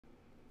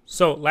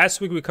So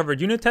last week we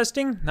covered unit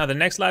testing. Now the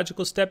next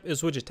logical step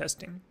is widget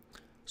testing.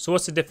 So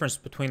what's the difference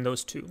between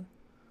those two?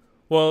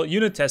 Well,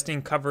 unit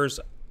testing covers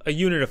a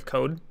unit of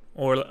code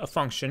or a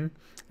function,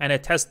 and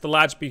it tests the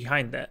logic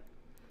behind that.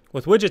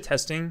 With widget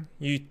testing,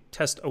 you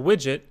test a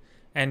widget,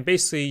 and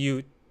basically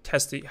you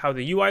test how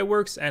the UI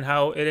works and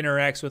how it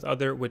interacts with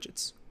other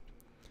widgets.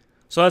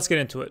 So let's get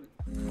into it.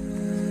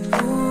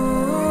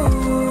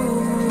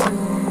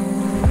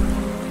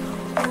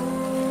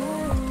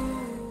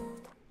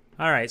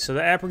 Alright, so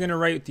the app we're going to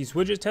write these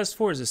widget tests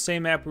for is the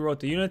same app we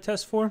wrote the unit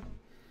test for.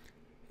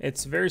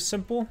 It's very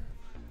simple.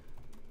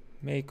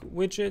 Make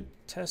widget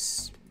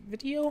tests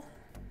video.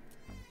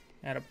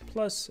 Add a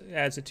plus, it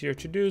adds it to your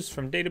to-dos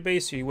from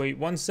database. So you wait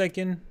 1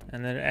 second,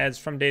 and then it adds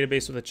from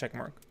database with a check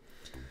mark.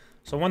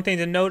 So one thing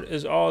to note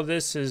is all of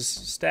this is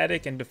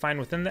static and defined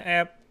within the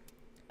app.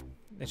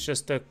 It's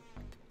just a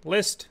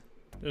list.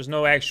 There's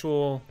no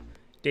actual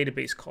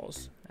database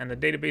calls. And the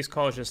database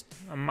call is just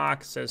a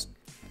mock, says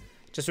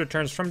just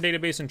returns from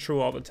database and true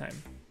all the time.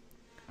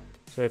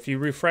 So if you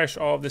refresh,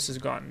 all of this is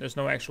gone. There's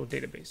no actual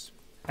database.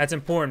 That's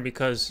important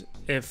because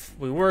if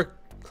we were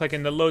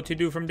clicking the load to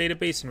do from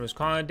database and was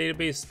calling a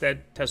database,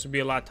 that test would be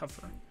a lot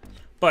tougher.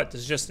 But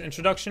this is just an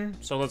introduction,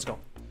 so let's go.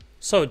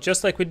 So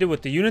just like we did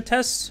with the unit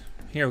tests,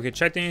 here we can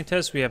check the unit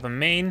test. We have a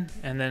main,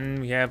 and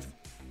then we have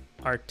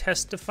our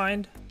test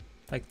defined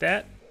like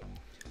that.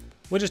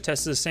 Widget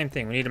test is the same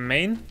thing. We need a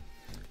main,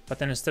 but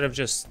then instead of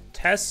just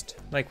test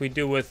like we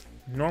do with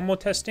normal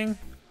testing,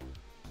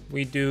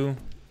 we do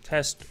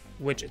test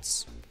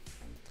widgets.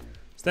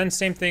 So then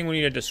same thing, we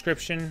need a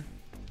description,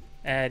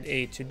 add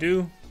a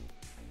to-do,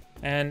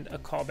 and a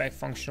callback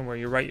function where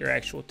you write your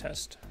actual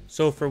test.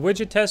 So for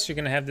widget tests, you're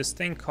going to have this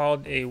thing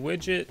called a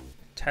widget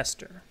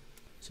tester.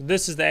 So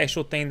this is the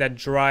actual thing that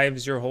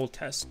drives your whole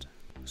test.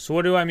 So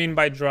what do I mean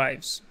by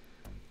drives?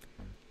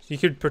 So you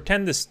could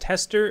pretend this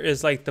tester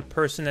is like the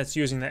person that's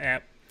using the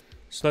app.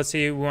 So let's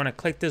say we want to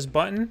click this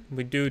button,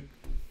 we do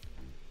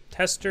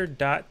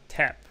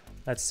tester.tap.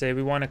 Let's say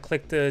we want to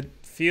click the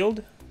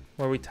field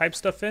where we type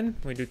stuff in,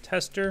 we do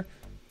tester.enter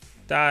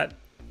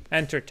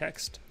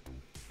text.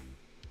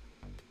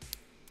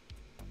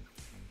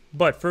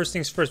 But first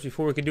things first,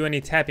 before we can do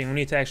any tapping, we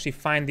need to actually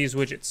find these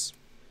widgets.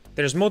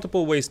 There's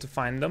multiple ways to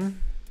find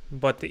them,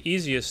 but the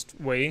easiest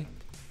way,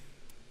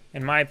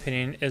 in my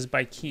opinion, is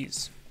by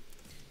keys.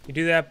 You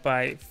do that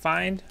by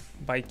find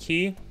by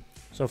key.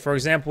 So for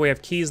example, we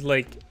have keys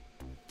like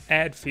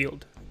add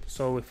field.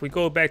 So if we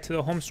go back to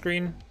the home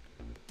screen,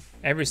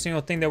 every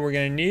single thing that we're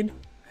going to need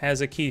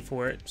has a key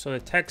for it. So the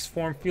text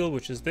form field,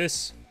 which is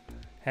this,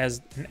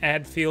 has an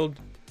add field.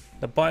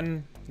 The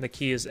button, the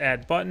key is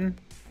add button.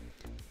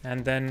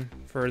 And then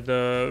for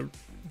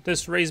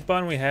this raise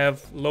button, we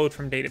have load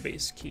from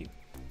database key.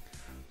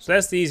 So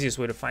that's the easiest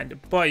way to find it.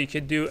 But you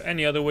could do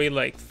any other way,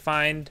 like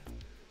find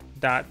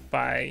dot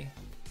by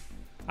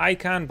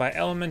icon, by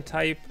element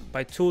type,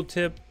 by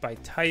tooltip, by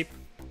type,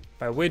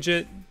 by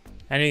widget,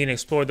 and you can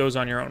explore those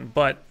on your own.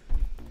 But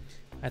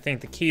I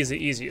think the key is the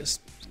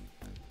easiest.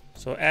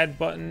 So add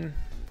button,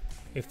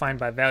 we find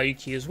by value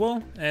key as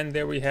well, and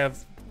there we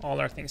have all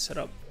our things set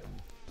up.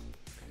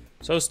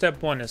 So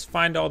step 1 is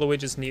find all the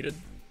widgets needed.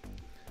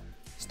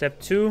 Step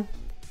 2,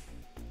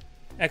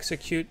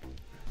 execute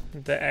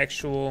the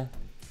actual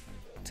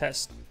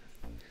test.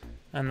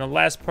 And the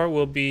last part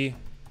will be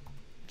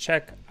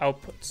check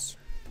outputs.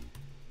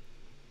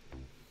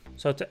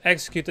 So to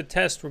execute the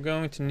test, we're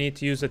going to need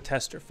to use a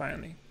tester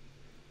finally.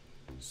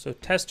 So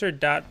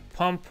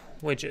tester.pump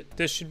widget.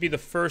 This should be the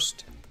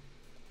first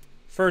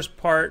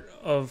part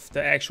of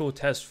the actual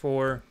test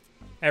for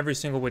every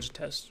single widget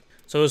test.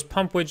 So this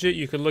pump widget,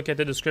 you could look at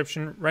the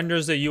description,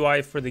 renders the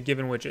UI for the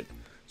given widget.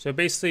 So it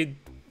basically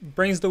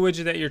brings the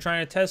widget that you're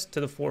trying to test to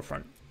the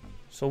forefront.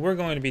 So we're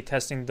going to be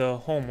testing the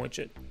home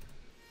widget.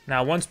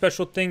 Now one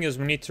special thing is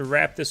we need to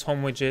wrap this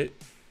home widget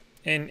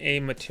in a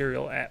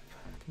material app.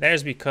 That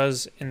is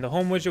because in the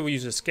home widget we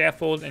use a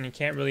scaffold, and you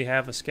can't really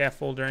have a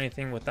scaffold or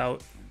anything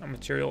without a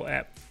material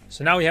app.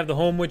 So now we have the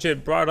home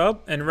widget brought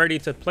up and ready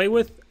to play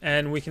with,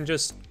 and we can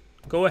just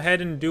go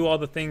ahead and do all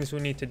the things we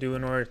need to do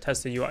in order to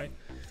test the UI.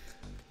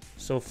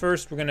 So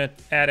first we're going to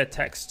add a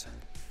text.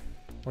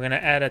 We're going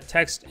to add a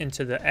text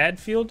into the add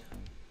field.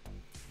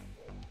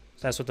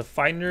 So that's what the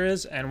finder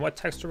is. And what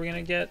text are we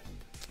going to get?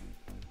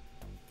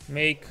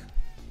 Make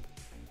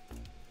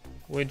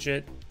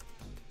widget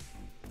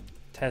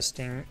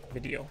testing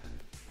video.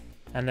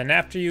 And then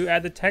after you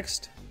add the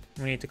text,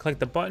 we need to click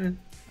the button,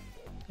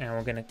 and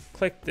we're going to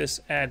click this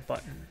add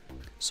button.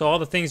 So all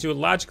the things you would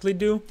logically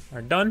do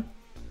are done,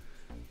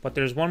 but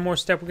there's one more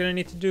step we're going to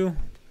need to do,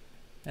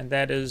 and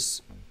that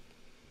is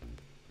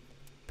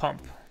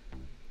pump.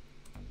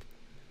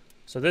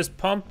 So this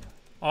pump,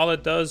 all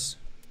it does,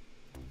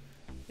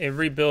 it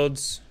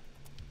rebuilds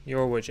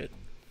your widget.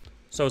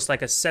 So it's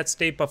like a set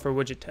state but for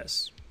widget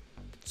tests.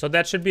 So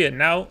that should be it.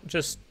 Now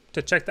just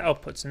to check the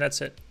outputs, and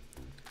that's it.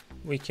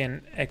 We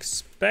can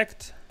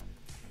expect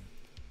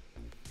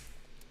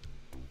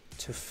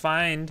to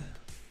find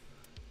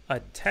a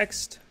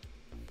text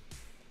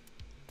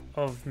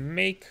of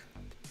make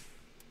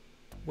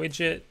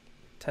widget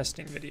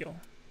testing video.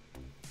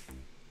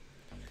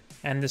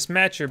 And this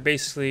matcher,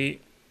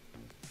 basically,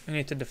 we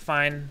need to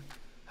define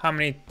how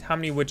many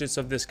widgets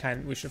of this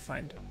kind we should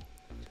find.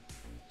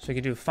 So you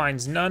can do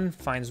finds none,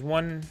 finds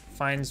one,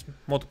 finds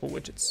multiple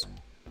widgets.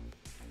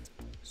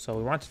 So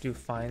we want to do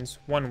finds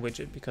one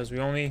widget because we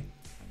only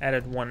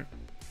added one.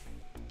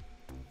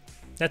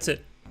 That's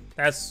it.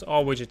 That's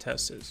all widget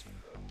test is.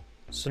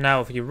 So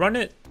now if you run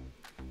it,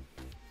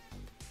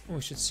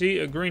 we should see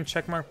a green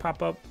check mark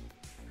pop up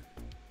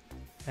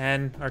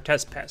and our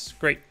test passed.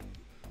 Great.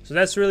 So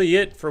that's really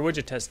it for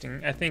widget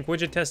testing. I think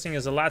widget testing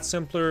is a lot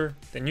simpler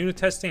than unit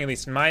testing, at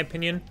least in my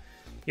opinion.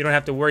 You don't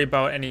have to worry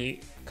about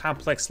any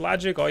complex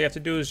logic. All you have to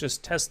do is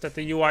just test that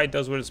the UI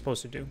does what it's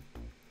supposed to do.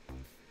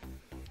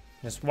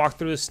 Just walk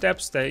through the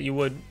steps that you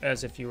would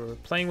as if you were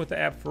playing with the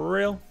app for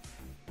real,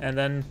 and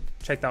then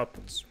check the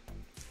outputs.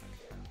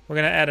 We're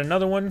going to add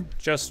another one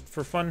just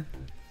for fun.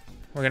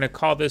 We're going to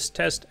call this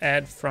test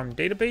add from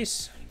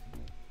database.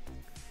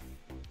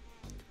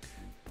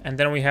 And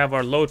then we have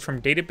our load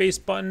from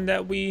database button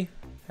that we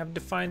have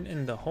defined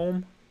in the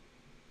home.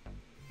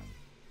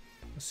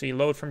 Let's see,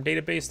 load from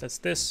database, that's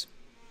this.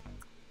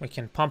 We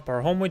can pump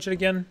our home widget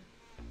again.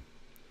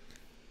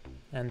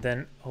 And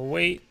then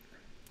await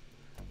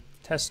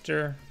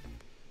tester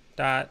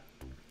dot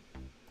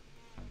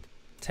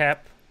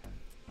tap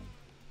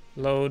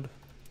load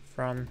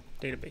from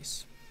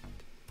database.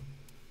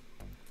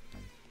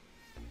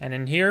 And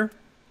in here,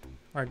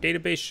 our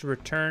database should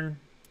return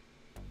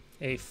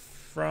a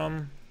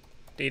from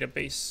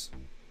database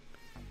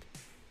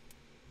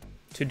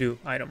to do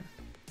item.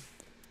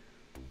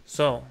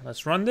 So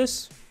let's run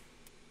this.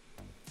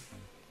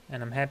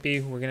 And I'm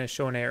happy we're going to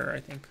show an error, I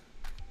think.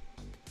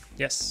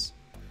 Yes.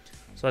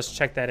 So let's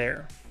check that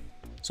error.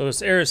 So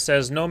this error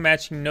says no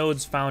matching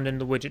nodes found in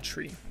the widget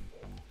tree.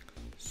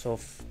 So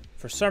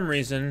for some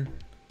reason,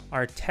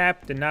 our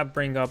tap did not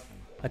bring up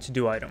a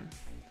to-do item.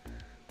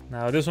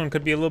 Now this one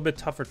could be a little bit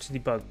tougher to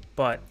debug,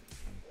 but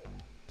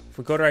if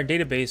we go to our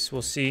database,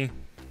 we'll see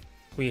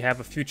we have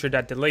a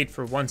future.delayed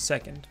for 1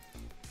 second.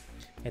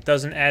 It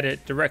doesn't add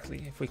it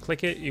directly. If we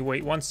click it, you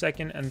wait 1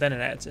 second and then it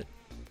adds it.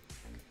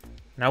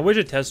 Now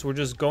widget test, we're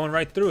just going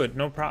right through it,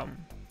 no problem.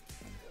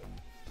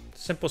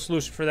 Simple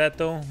solution for that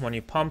though, when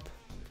you pump,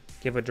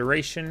 give a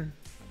duration,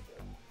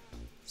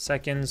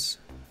 seconds,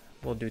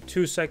 we'll do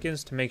 2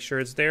 seconds to make sure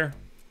it's there.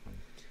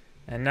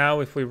 And now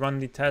if we run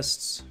the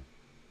tests,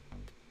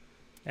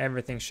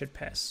 everything should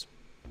pass.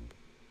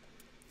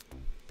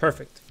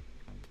 Perfect.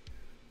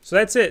 So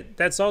that's it.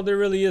 That's all there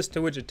really is to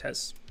widget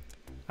tests.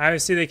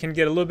 Obviously they can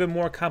get a little bit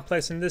more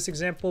complex in this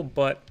example,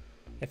 but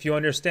if you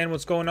understand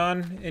what's going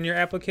on in your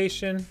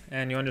application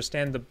and you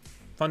understand the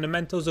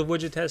fundamentals of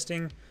widget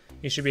testing,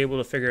 you should be able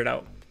to figure it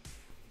out.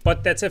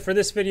 But that's it for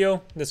this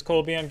video. This code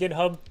will be on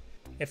GitHub.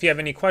 If you have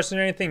any questions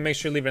or anything, make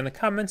sure to leave it in the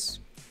comments.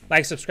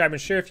 Like, subscribe, and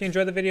share if you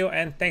enjoyed the video,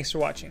 and thanks for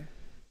watching.